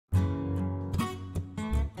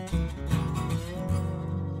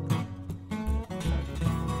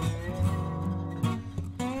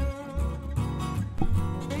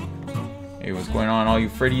Hey, what's going on, all you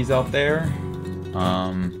Freddies out there?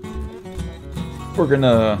 We're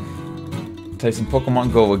gonna play some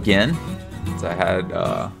Pokemon Go again. So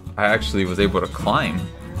I actually was able to climb.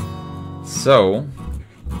 So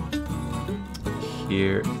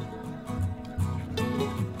here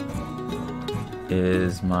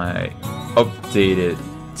is my updated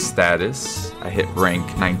status. I hit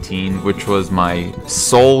rank 19, which was my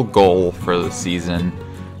sole goal for the season,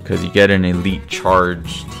 because you get an elite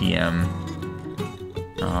charge TM.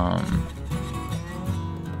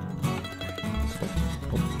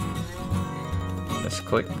 Let's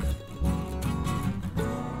click.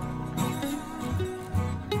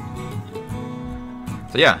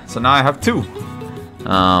 So yeah, so now I have two.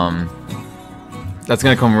 That's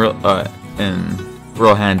gonna come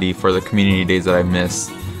real handy for the community days that I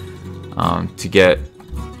missed, to get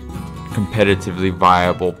competitively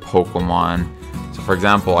viable Pokemon. So for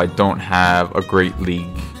example, I don't have a Great League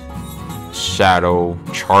Shadow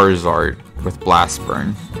Charizard with Blast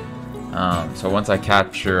Burn. So once I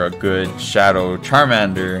capture a good Shadow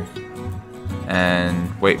Charmander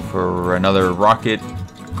and wait for another Rocket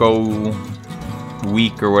Go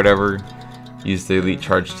week or whatever, use the Elite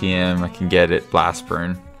Charge TM, I can get it Blast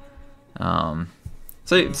Burn.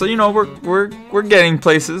 So you know, we're getting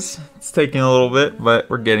places. It's taking a little bit, but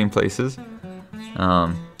we're getting places.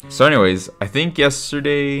 So anyways, I think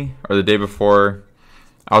yesterday or the day before,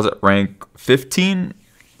 I was at rank 15,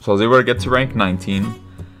 so I was able to get to rank 19,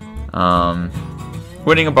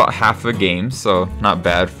 winning about half the games, so not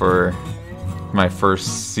bad for my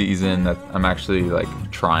first season that I'm actually like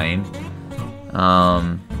trying.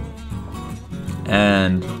 And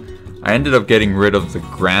I ended up getting rid of the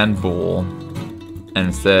Grand Bull, and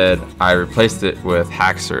instead I replaced it with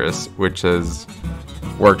Haxorus, which has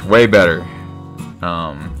worked way better.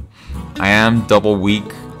 I am double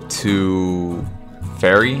weak to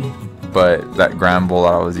Fairy, but that Grand Bull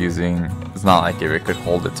that I was using, it's not like if it could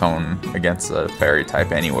hold its own against a Fairy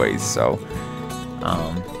type anyways, so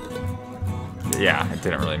yeah, it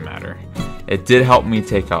didn't really matter. It did help me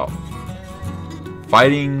take out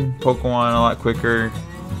fighting Pokemon a lot quicker,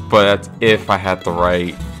 but that's if I had the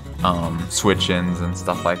right switch-ins and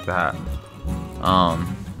stuff like that.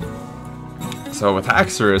 So with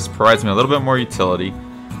Haxorus, provides me a little bit more utility,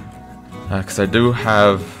 because I do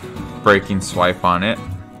have Breaking Swipe on it.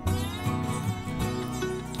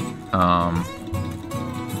 And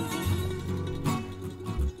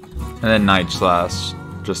then Night Slash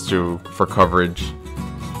just for coverage.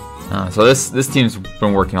 So this team's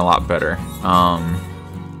been working a lot better. A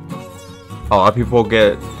lot of people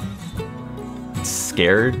get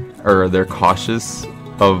scared, or they're cautious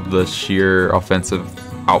of the sheer offensive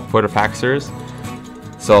output of Haxorus.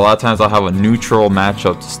 So a lot of times I'll have a neutral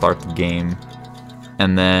matchup to start the game,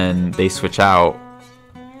 and then they switch out,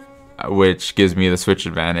 which gives me the switch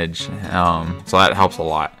advantage. So that helps a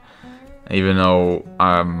lot, even though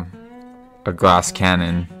I'm a glass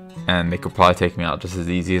cannon and they could probably take me out just as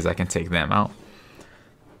easy as I can take them out.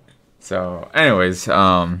 So anyways,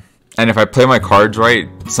 and if I play my cards right,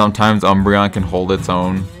 sometimes Umbreon can hold its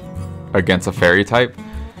own against a Fairy type,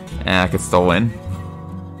 and I could still win.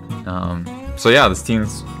 So yeah, this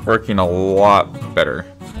team's working a lot better,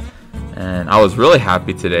 and I was really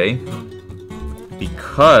happy today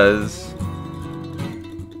because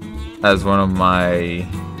as one of my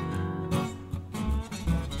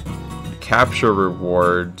capture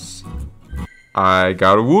rewards, I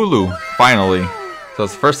got a Wooloo finally. So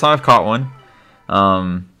it's the first time I've caught one.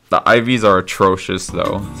 The IVs are atrocious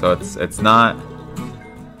though, so it's not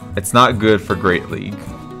good for Great League.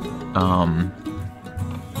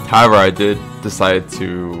 However, I did decide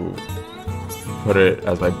to put it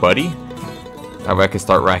as my buddy. That way I can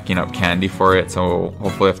start racking up candy for it. So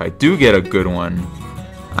hopefully, if I do get a good one,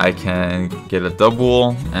 I can get a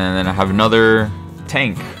double, and then I have another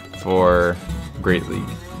tank for Great League.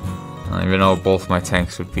 Even though both my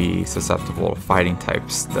tanks would be susceptible to fighting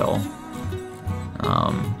types still.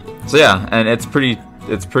 So yeah, and it's pretty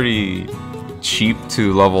cheap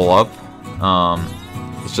to level up.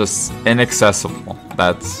 It's just inaccessible.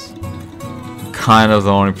 That's kind of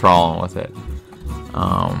the only problem with it.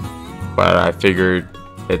 But I figured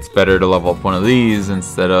it's better to level up one of these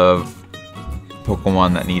instead of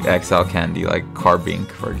Pokemon that need XL candy, like Carbink,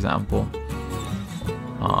 for example.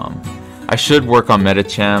 I should work on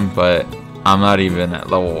Medicham, but I'm not even at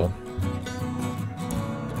level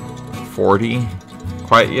 40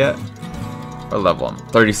 quite yet. What level? I'm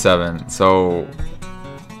 37. So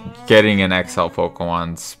getting an XL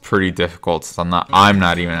Pokemon's pretty difficult. So I'm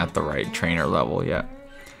not even at the right trainer level yet.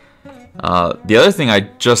 The other thing I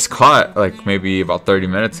just caught, like maybe about 30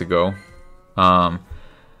 minutes ago,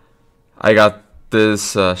 I got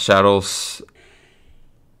this Shadows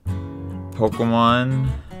Pokemon,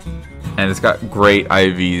 and it's got great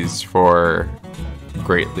IVs for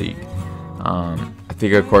Great League. I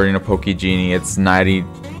think according to PokeGenie, it's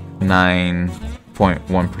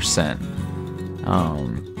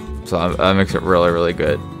 99.1%. So that makes it really, really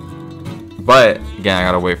good. But again, I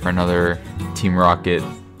gotta wait for another Team Rocket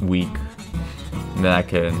week, and then I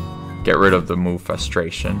can get rid of the move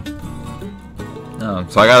frustration.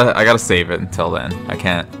 So I gotta save it until then. I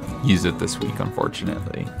can't use it this week,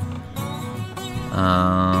 unfortunately.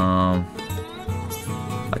 I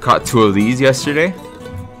caught 2 of these yesterday.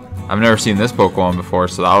 I've never seen this Pokemon before,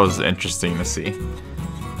 so that was interesting to see.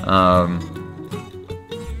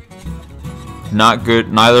 Not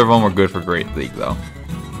good. Neither of them were good for Great League though,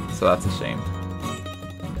 so that's a shame.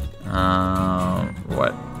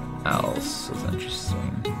 What else was interesting?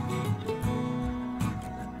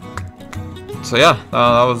 So yeah,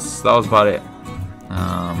 that was about it.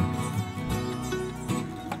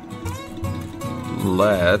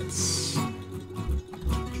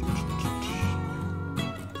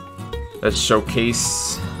 Let's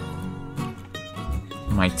showcase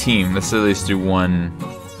my team. Let's at least do one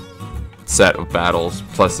set of battles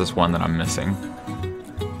plus this one that I'm missing.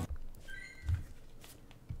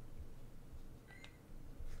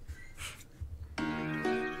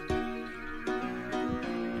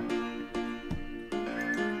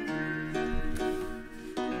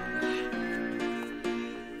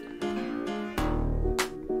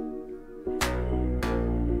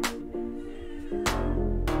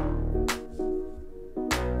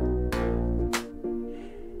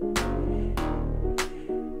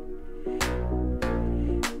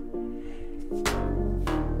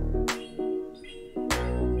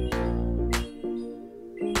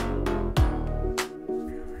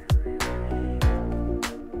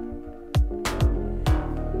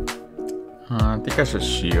 I think I should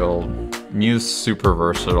shield. Mew's super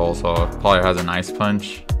versatile, so it probably has an ice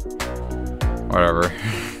punch. Whatever.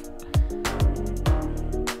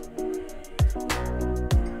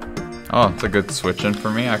 Oh, it's a good switch in for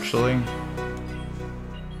me, actually.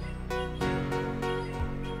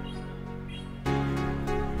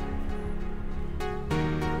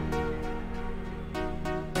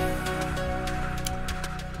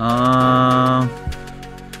 Nah.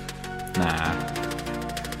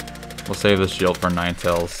 We'll save the shield for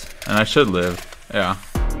Ninetales. And I should live. Yeah.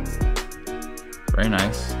 Very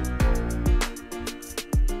nice.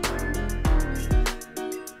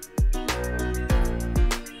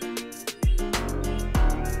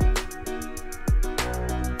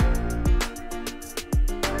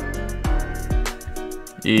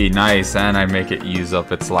 Nice, and I make it use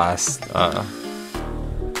up its last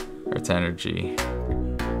its energy.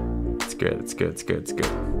 It's good, it's good, it's good, it's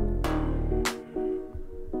good.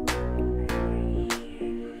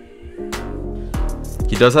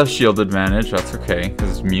 He does have shield advantage, that's okay,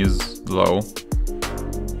 because Mew's low. I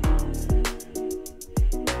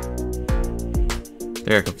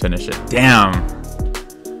think I can finish it. Damn!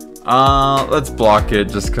 Let's block it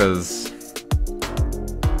just because.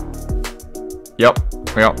 Yep.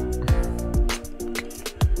 Yep.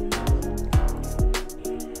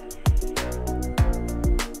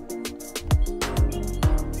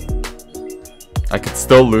 I could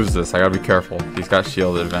still lose this. I gotta be careful. He's got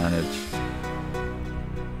shield advantage.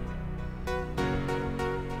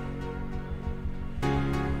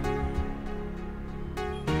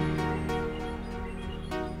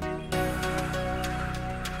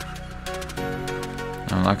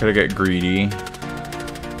 I'm not gonna get greedy.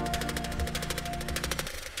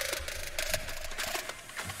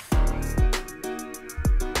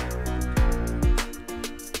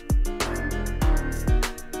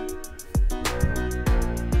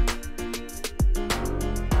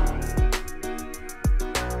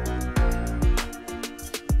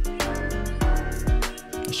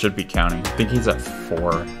 Should be counting. I think he's at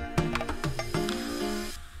 4.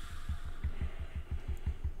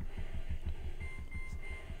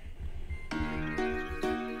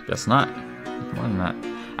 Guess not. More than that.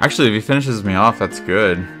 Actually, if he finishes me off, that's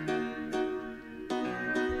good.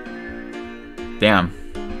 Damn.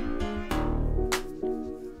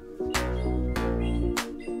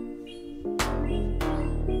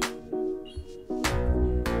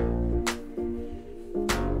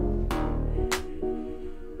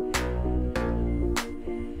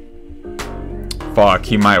 Fuck,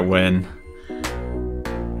 he might win.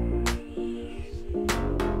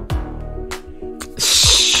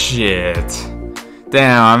 Shit.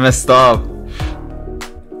 Damn, I messed up.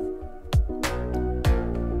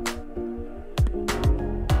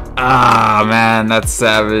 Ah, man, that's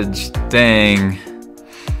savage. Dang.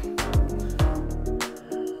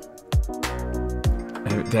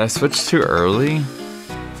 Did I switch too early?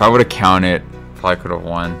 If I would have counted, probably could have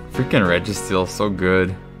won. Freaking Registeel, so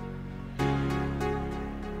good.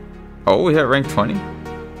 Oh, we hit rank 20?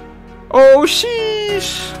 Oh,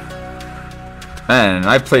 sheesh! Man,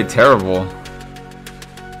 I played terrible.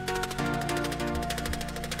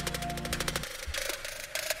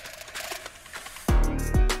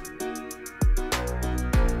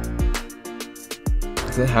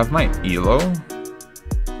 Does it have my ELO?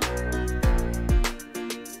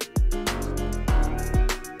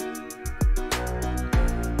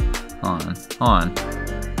 On.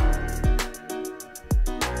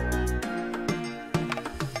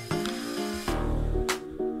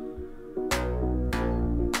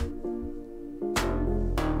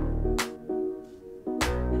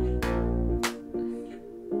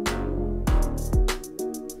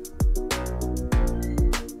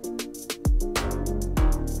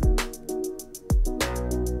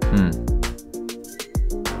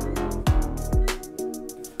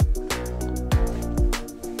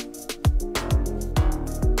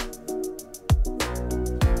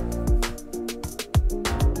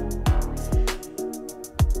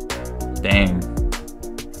 Dang.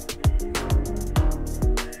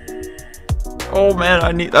 Oh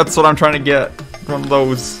man, that's what I'm trying to get from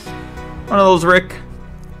those. One of those, Rick.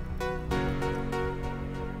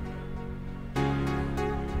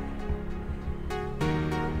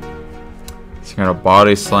 He's gonna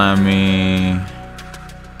body slam me.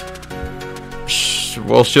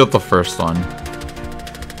 We'll shield the first one.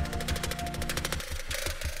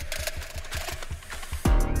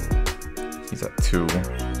 He's at 2.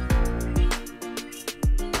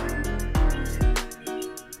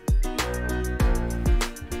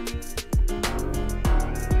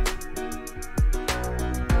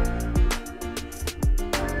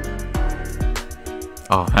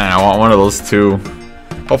 Oh man, I want one of those too.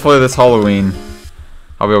 Hopefully this Halloween,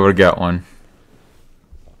 I'll be able to get one.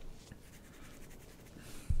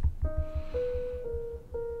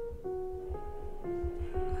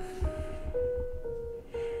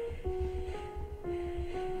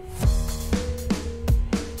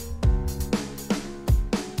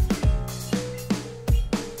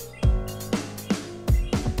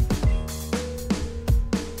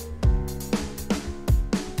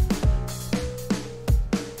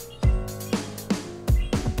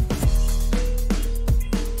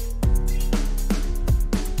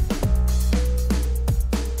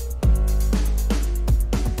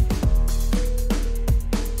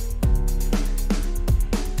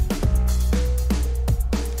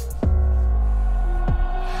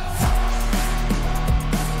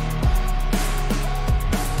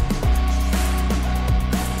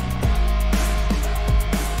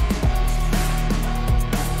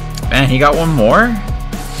 Man, he got one more?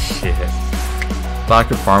 Shit. Thought I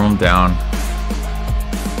could farm him down.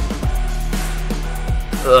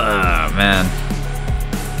 Ugh, man.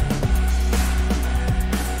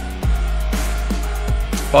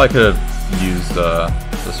 Probably could have used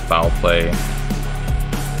this foul play.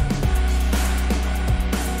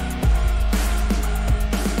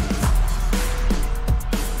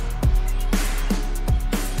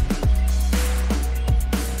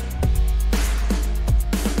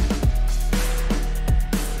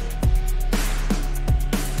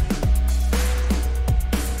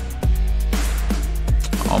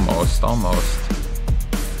 Almost.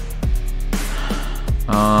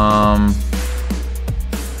 I'm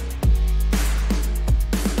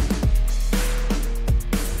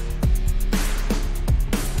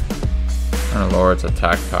gonna lower its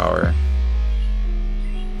attack power.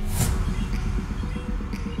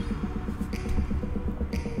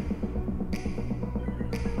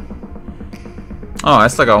 Oh, I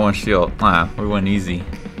still got one shield. Ah, we went easy.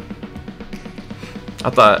 I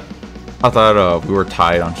thought we were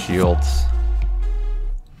tied on shields.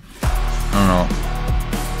 I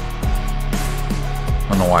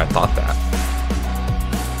don't know why I thought that.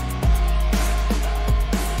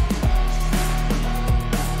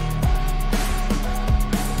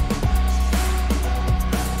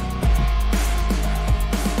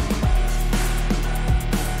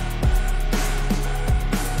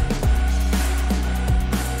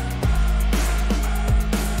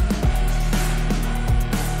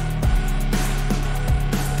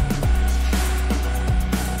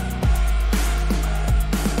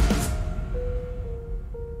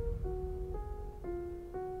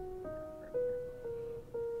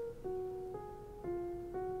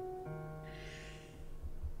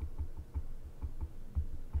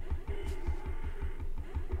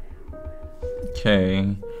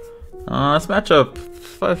 Okay. This matchup,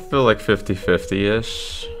 I feel like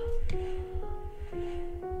 50-50-ish.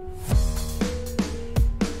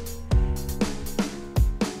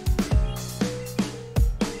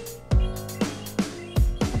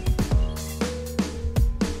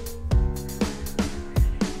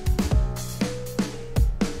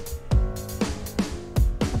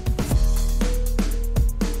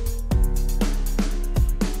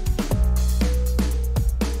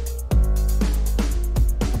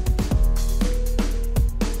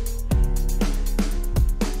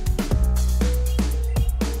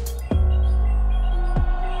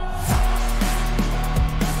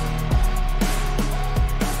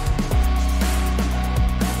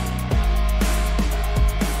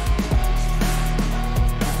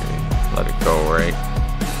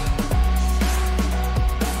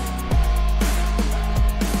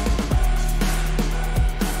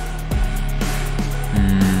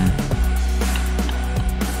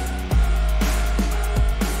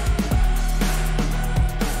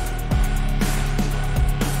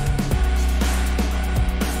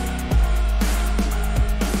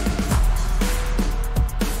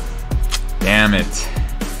 damn it.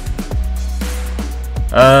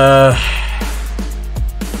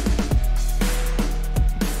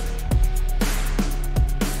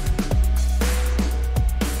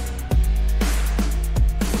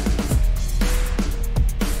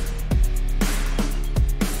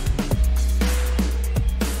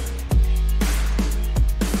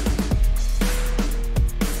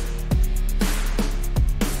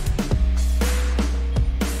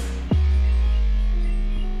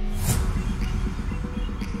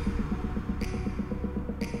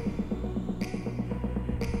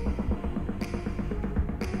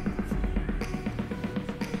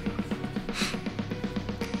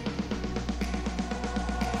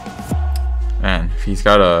 Man, if he's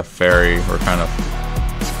got a fairy, we're kind of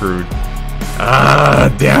screwed.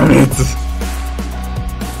 Ah, damn it!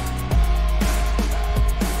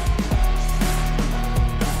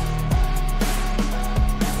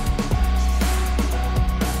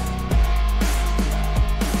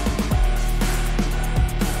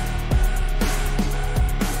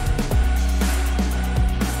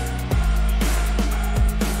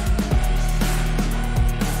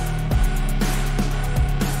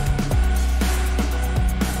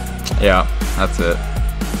 Yeah, that's it.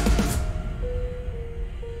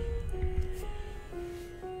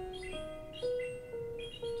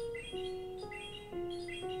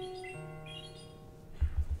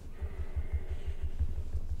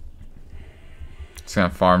 Just gonna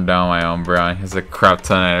farm down my Umbreon. He has a crap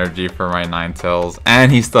ton of energy for my Ninetales,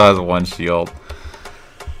 and he still has one shield.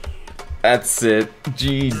 That's it.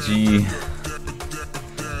 GG.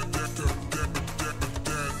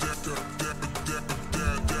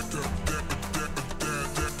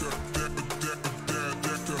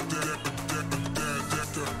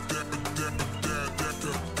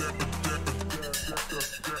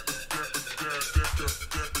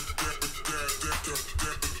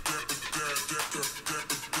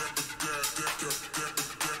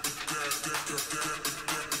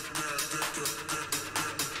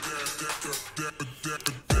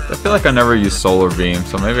 I feel like I never used Solar Beam,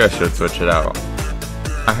 so maybe I should switch it out.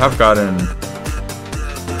 I have gotten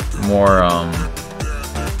more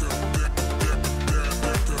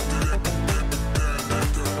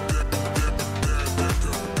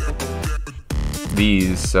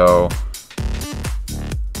these, so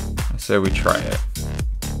I say we try it.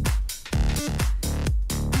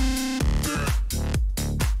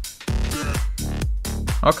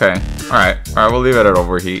 Okay, alright, we'll leave it at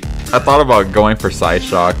Overheat. I thought about going for Side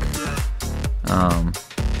Shock,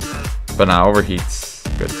 but nah, Overheat's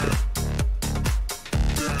good too.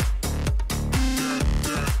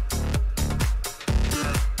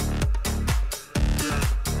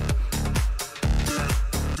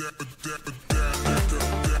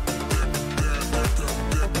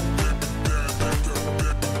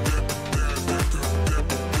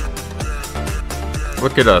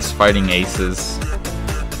 Look at us fighting aces.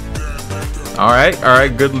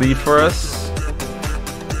 Alright, good lead for us.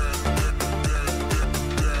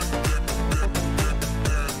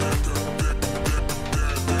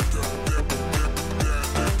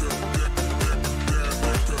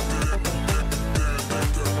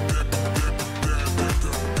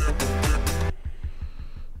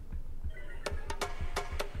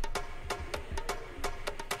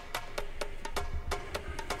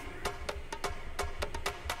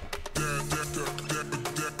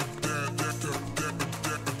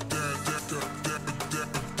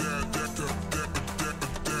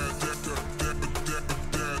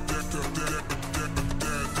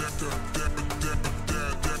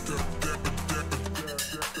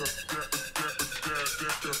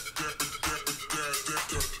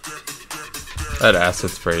 That acid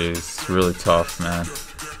spray is really tough, man.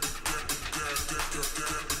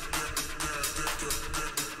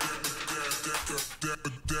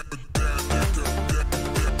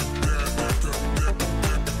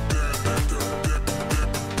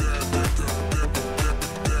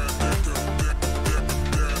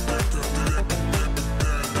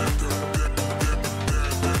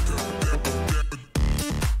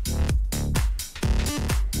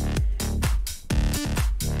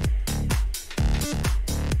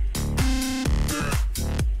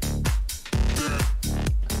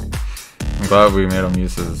 Glad we made him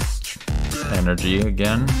use his energy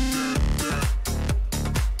again.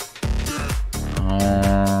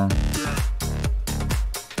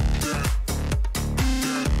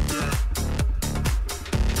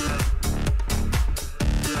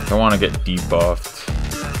 Don't want to get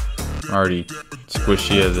debuffed. I'm already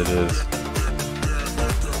squishy as it is.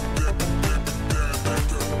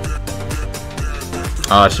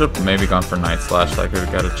 I should have maybe gone for Night Slash so I could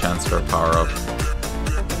have got a chance for a power up.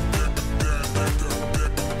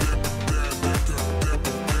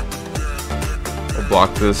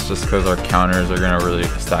 block this just because our counters are gonna really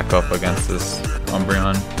stack up against this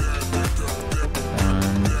Umbreon. 1,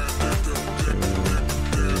 2,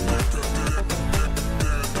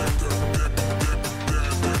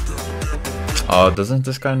 3. Oh, doesn't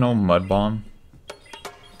this guy know Mud Bomb?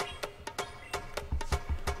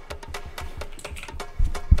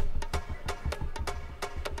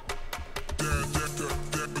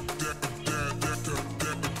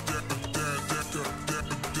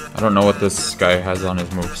 I don't know what this guy has on his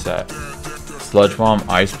moveset. Sludge Bomb,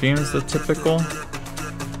 Ice Beam is the typical.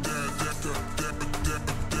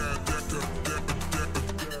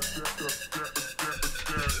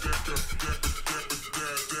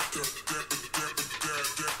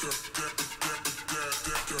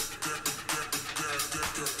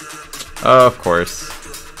 Of course.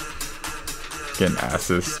 Getting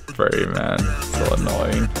asses spray, man. So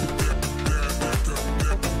annoying.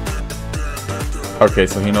 Okay,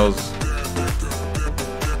 so he knows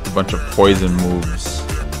a bunch of poison moves.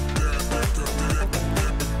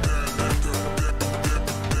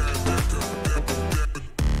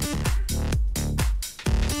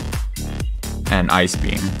 And Ice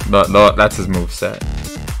Beam. That's his moveset.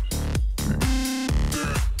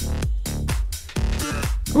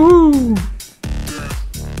 Woo!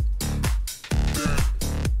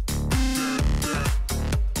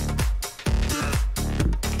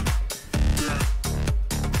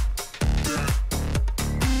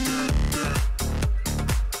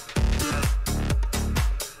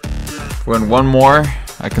 Win one more,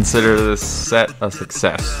 I consider this set a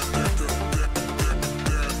success.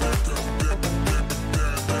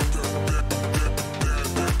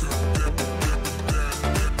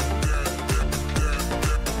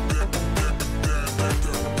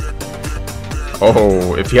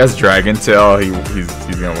 Oh, if he has Dragon Tail, he's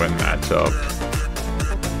gonna win matchup.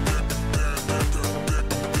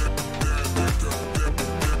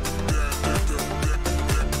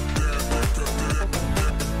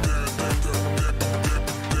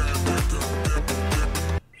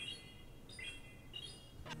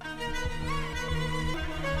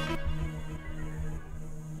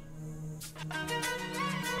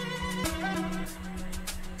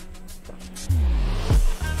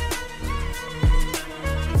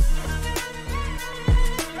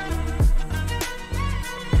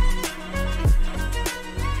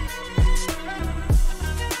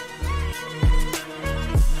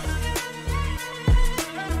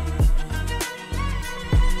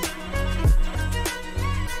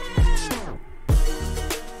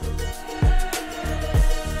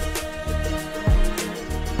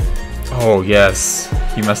 Oh yes,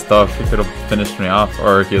 he messed up. He could have finished me off,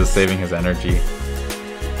 or he was saving his energy.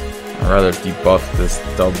 I'd rather debuff this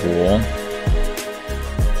double.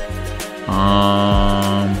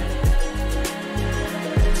 I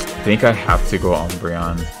think I have to go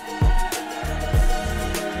Umbreon.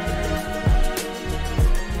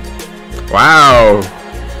 Wow.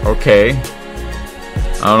 Okay.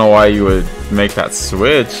 I don't know why you would make that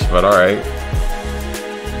switch, but all right.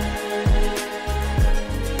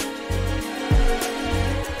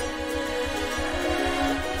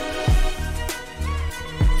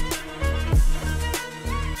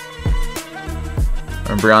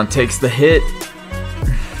 Umbreon takes the hit.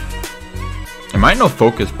 It might know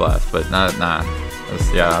Focus Blast, but nah.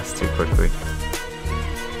 That's too quickly.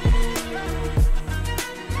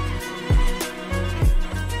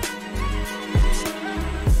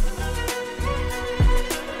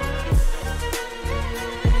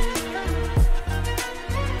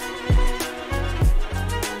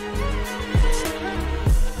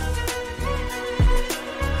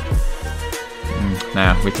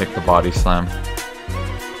 Nah, we take the Body Slam.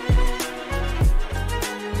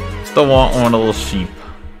 Still want one little sheep.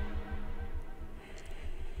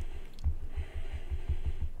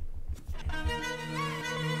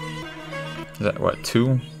 Is that what,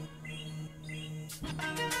 2?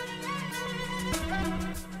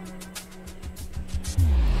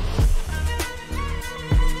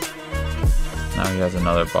 Now he has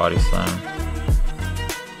another Body Slam.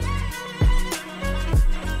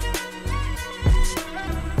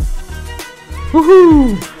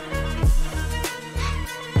 Woohoo!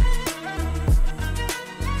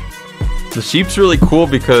 The sheep's really cool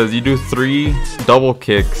because you do 3 double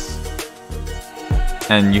kicks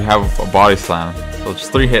and you have a Body Slam. So it's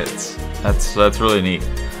 3 hits. That's really neat.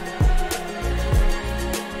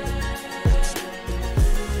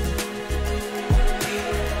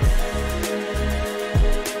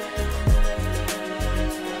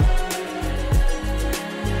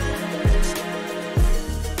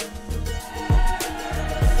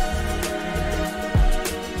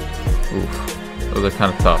 Oof, those are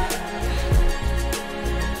kind of tough.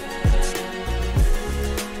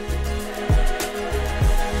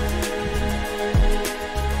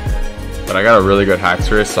 but I got a really good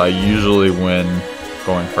Haxorus, so I usually win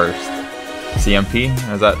going first. CMP?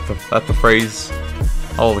 Is that the phrase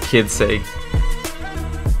all the kids say?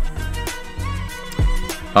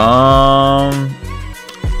 I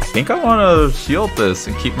think I want to shield this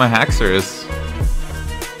and keep my Haxorus.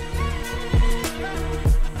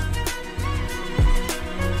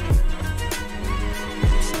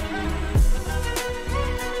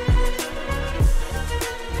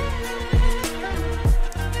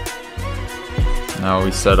 Now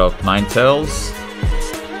we set up Ninetales.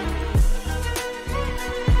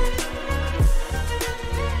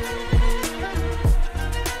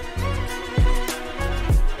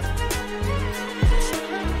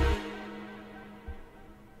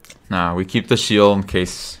 Now we keep the shield in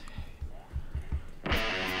case.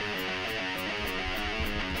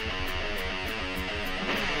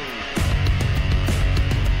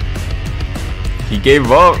 He gave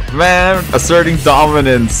up, man. Asserting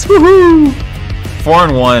dominance. Woohoo!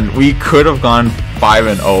 4-1. We could have gone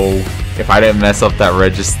 5-0 if I didn't mess up that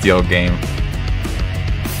Registeel game.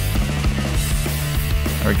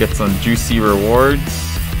 We get some juicy rewards.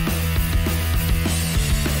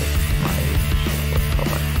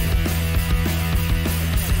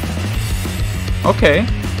 Okay,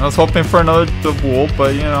 I was hoping for another Wooloo,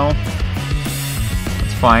 but you know,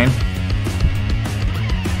 it's fine.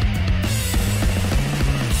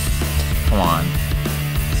 Come on,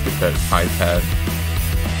 let's get that iPad.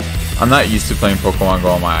 I'm not used to playing Pokemon Go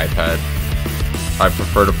on my iPad. I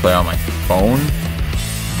prefer to play on my phone,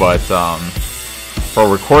 but for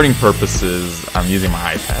recording purposes, I'm using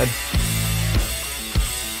my iPad.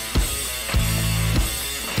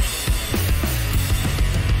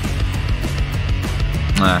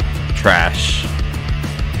 Trash.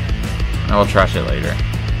 I will trash it later.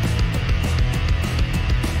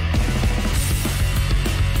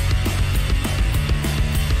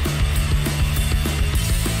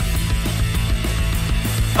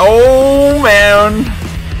 Oh man!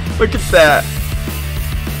 Look at that.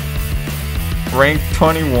 Rank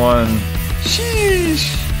 21.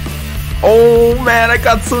 Sheesh. Oh man, I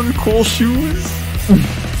got some cool shoes.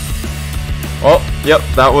 Well, yep,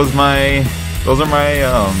 that was my... Those are my,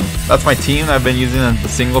 that's my team I've been using in the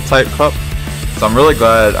single type cup. So I'm really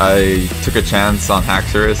glad I took a chance on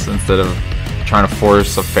Haxorus instead of trying to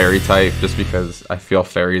force a fairy type, just because I feel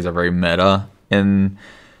fairies are very meta in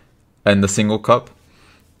the single cup.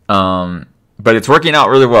 But it's working out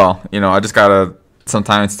really well. You know, I just gotta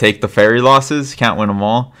sometimes take the fairy losses. Can't win them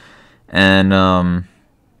all. And I've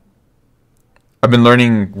been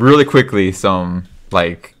learning really quickly some,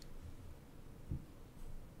 like,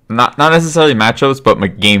 not necessarily matchups, but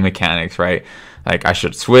game mechanics, right? Like I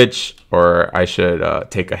should switch, or I should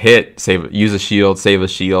take a hit, use a shield, save a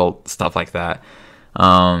shield, stuff like that.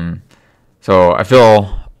 So I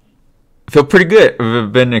feel pretty good.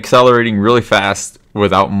 I've been accelerating really fast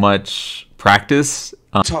without much practice.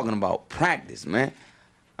 Talking about practice, man.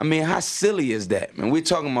 I mean, how silly is that, man? We're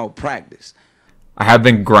talking about practice. I have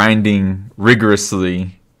been grinding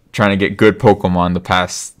rigorously, trying to get good Pokemon the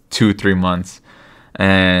past 2-3 months.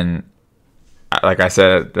 And like I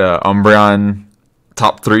said, Umbreon,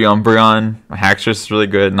 top 3 Umbreon. My Haxorus is really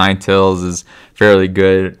good. Ninetales is fairly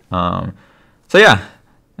good. So yeah,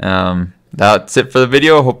 that's it for the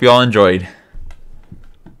video. Hope you all enjoyed.